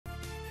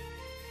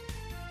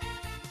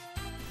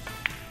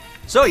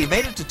So you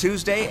made it to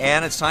Tuesday,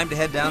 and it's time to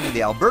head down to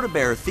the Alberta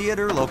Bear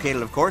Theater,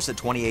 located, of course, at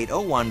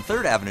 2801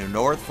 3rd Avenue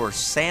North for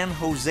San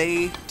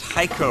Jose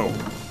Taiko.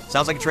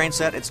 Sounds like a train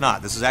set? It's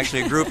not. This is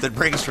actually a group that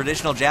brings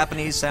traditional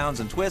Japanese sounds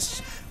and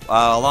twists,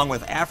 along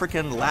with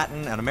African,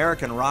 Latin, and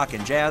American rock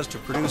and jazz to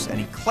produce an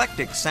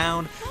eclectic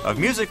sound of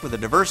music with a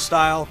diverse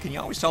style. Can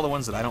you always tell the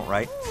ones that I don't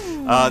write?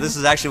 This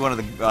is actually one of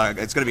the,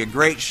 it's going to be a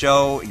great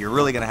show. You're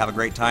really going to have a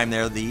great time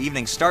there. The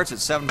evening starts at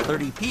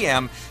 7:30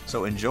 p.m.,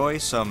 so enjoy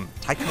some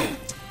taiko.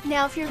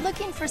 Now, if you're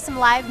looking for some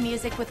live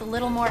music with a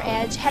little more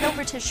edge, head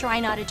over to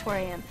Shrine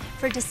Auditorium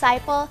for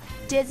Disciple,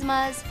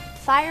 Dismas,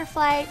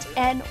 Fireflight,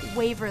 and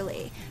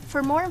Waverly.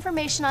 For more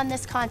information on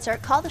this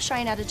concert, call the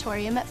Shrine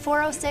Auditorium at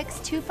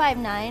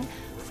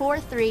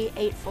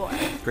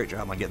 406-259-4384. Great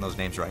job on getting those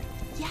names right.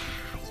 Yeah.